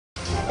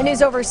In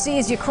news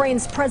overseas,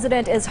 Ukraine's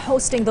president is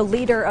hosting the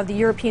leader of the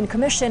European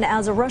Commission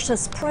as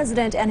Russia's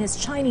president and his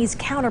Chinese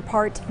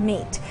counterpart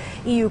meet.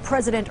 EU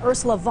President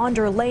Ursula von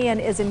der Leyen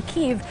is in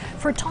Kyiv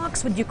for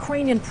talks with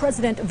Ukrainian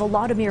President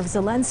Volodymyr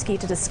Zelensky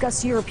to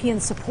discuss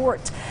European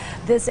support.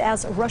 This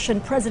as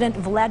Russian President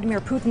Vladimir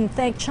Putin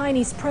thanked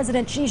Chinese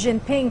President Xi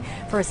Jinping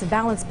for his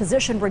balanced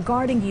position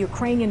regarding the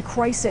Ukrainian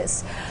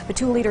crisis. The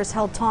two leaders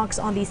held talks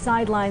on the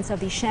sidelines of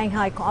the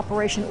Shanghai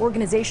Cooperation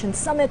Organization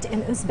summit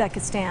in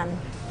Uzbekistan.